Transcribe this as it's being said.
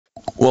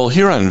Well,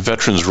 here on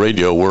Veterans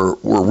Radio, we're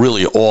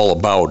really all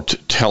about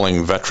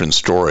telling veteran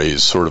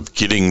stories, sort of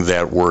getting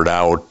that word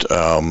out,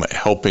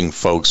 helping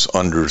folks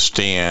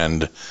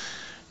understand,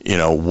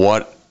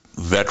 what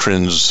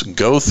veterans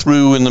go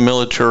through in the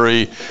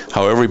military,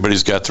 how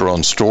everybody's got their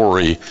own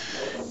story,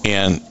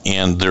 and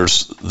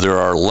there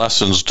are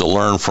lessons to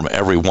learn from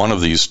every one of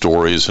these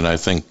stories. And I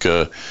think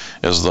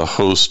as the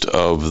host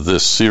of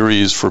this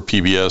series for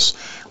PBS,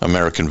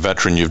 American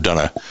Veteran, you've done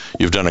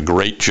a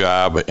great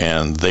job,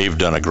 and they've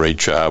done a great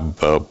job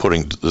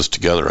putting this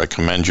together. I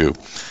commend you.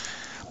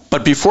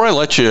 But before I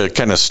let you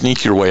kind of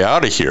sneak your way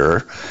out of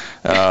here,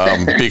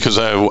 because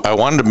I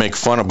wanted to make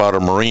fun about a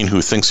Marine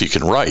who thinks he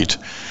can write.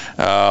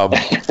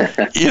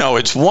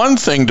 It's one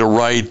thing to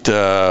write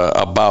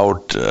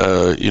about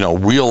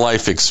real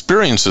life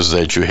experiences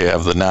that you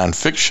have, the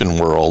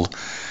nonfiction world,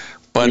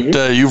 but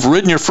you've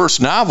written your first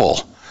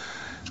novel.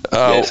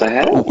 Yes, I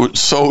have.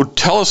 So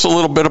tell us a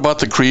little bit about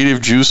the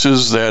creative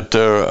juices that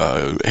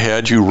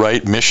had you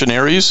write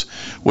Missionaries,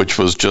 which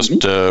was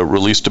just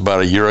released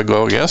about a year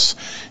ago, I guess,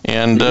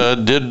 and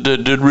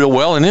did real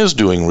well and is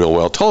doing real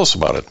well. Tell us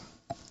about it.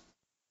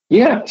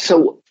 Yeah,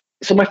 so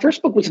my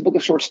first book was a book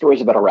of short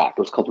stories about Iraq. It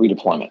was called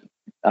Redeployment,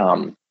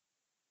 and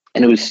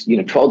it was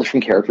 12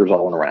 different characters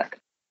all in Iraq,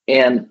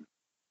 and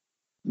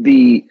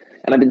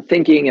I've been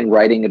thinking and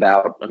writing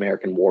about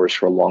American wars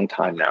for a long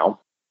time now.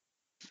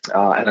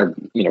 And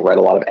I, write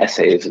a lot of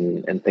essays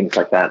and things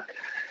like that.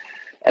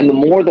 And the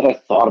more that I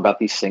thought about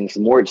these things, the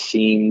more it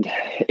seemed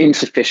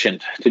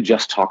insufficient to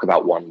just talk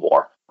about one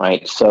war,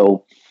 right?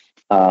 So,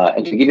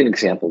 and to give you an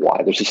example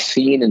why, there's a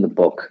scene in the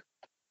book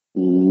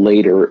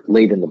late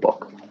in the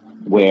book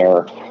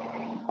where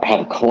I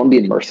have a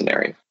Colombian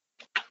mercenary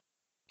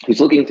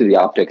who's looking through the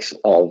optics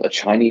of a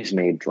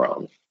Chinese-made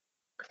drone,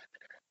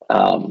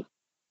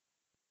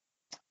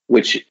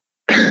 which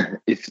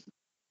is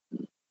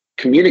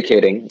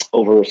communicating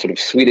over sort of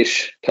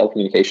Swedish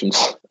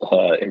telecommunications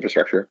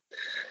infrastructure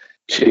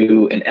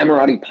to an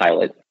Emirati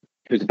pilot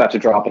who's about to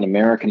drop an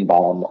American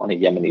bomb on a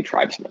Yemeni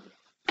tribesman,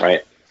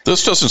 right?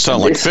 This doesn't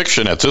sound like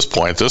fiction at this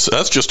point.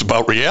 That's just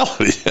about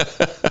reality.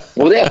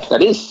 Well, yeah,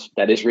 that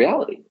is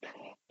reality.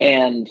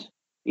 And,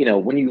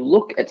 when you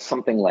look at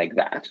something like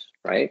that,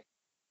 right,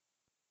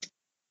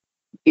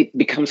 it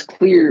becomes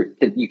clear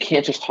that you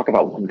can't just talk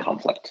about one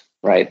conflict,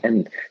 right?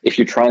 And if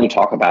you're trying to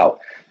talk about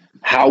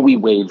how we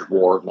wage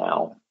war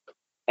now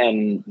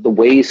and the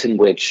ways in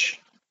which,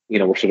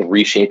 we're sort of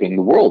reshaping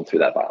the world through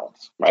that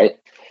violence, right?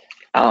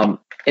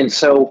 And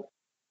so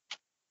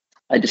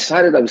I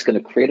decided I was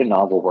going to create a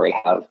novel where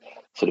I have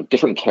sort of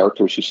different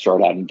characters who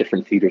start out in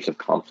different theaters of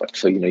conflict.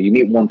 So, you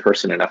meet one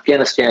person in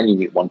Afghanistan, you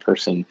meet one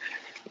person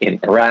in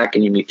Iraq,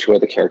 and you meet two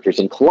other characters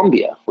in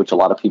Colombia, which a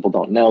lot of people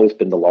don't know has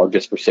been the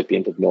largest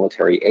recipient of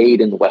military aid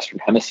in the Western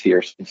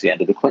Hemisphere since the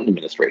end of the Clinton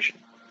administration,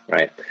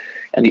 right?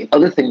 And the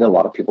other thing that a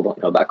lot of people don't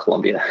know about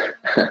Colombia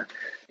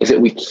is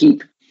that we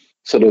keep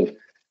sort of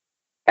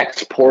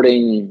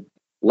exporting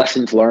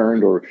lessons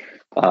learned or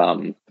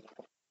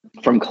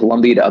from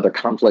Colombia to other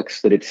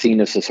conflicts that it's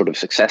seen as a sort of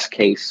success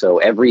case. So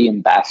every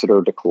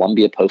ambassador to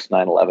Colombia post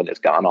 9/11 has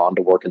gone on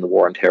to work in the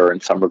war on terror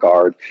in some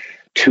regard.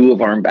 Two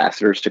of our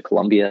ambassadors to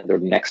Colombia, their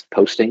next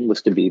posting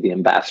was to be the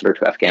ambassador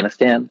to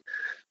Afghanistan.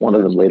 One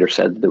of them later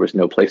said there was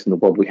no place in the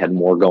world we had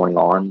more going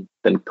on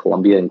than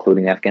Colombia,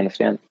 including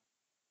Afghanistan.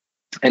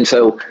 And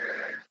so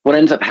what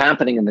ends up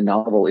happening in the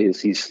novel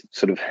is these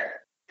sort of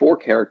four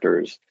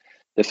characters,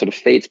 their sort of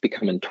fates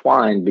become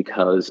entwined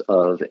because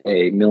of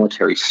a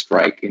military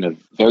strike in a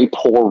very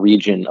poor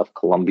region of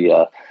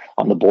Colombia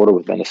on the border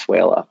with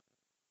Venezuela.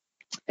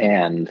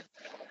 And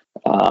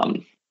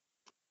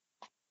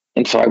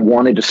so I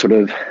wanted to sort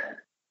of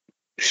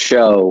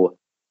show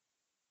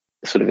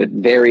sort of at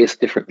various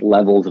different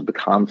levels of the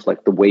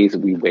conflict, the ways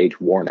that we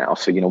wage war now.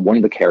 So, one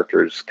of the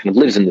characters kind of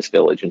lives in this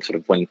village, and sort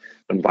of when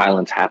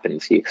violence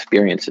happens, he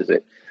experiences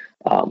it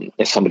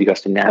as somebody who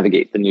has to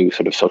navigate the new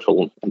sort of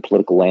social and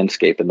political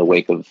landscape in the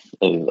wake of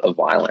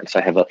violence.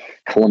 I have a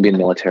Colombian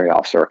military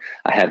officer.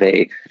 I have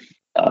a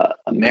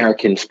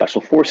American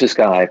special forces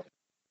guy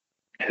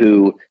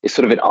who is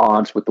sort of at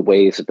odds with the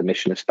ways that the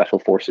mission of special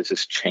forces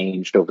has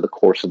changed over the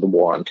course of the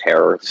war on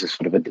terror. This is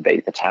sort of a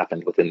debate that's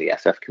happened within the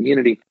SF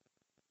community.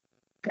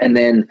 And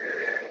then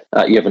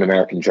you have an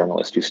American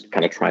journalist who's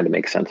kind of trying to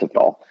make sense of it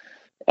all.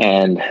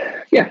 And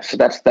yeah, so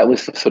that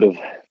was sort of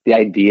the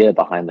idea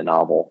behind the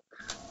novel.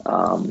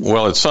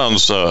 Well, it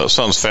sounds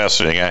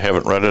fascinating. I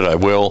haven't read it. I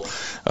will.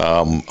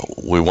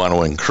 We want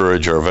to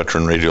encourage our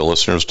veteran radio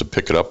listeners to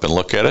pick it up and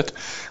look at it.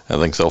 I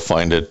think they'll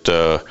find it.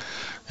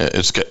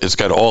 It's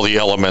got all the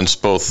elements,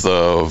 both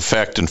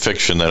fact and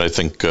fiction, that I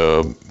think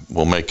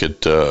will make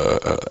it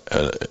a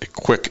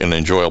quick and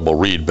enjoyable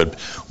read. But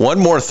one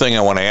more thing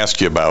I want to ask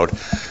you about.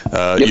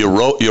 Yep.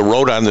 You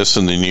wrote on this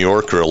in the New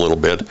Yorker a little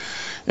bit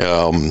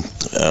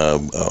a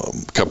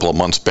couple of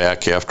months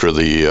back after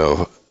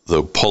the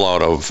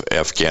pullout of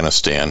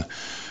Afghanistan,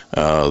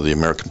 the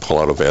American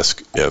pullout of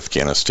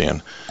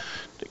Afghanistan.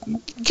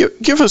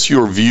 Give us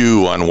your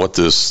view on what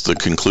the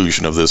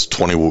conclusion of this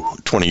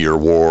 20-year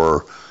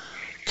war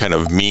kind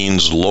of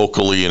means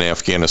locally in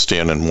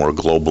Afghanistan and more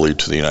globally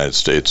to the United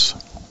States.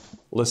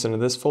 Listen to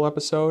this full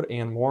episode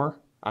and more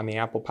on the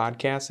Apple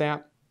Podcasts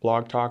app,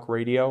 Blog Talk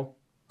Radio,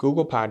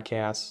 Google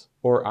Podcasts,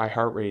 or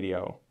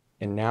iHeartRadio.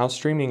 And now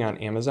streaming on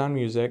Amazon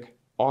Music,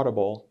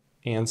 Audible,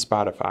 and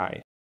Spotify.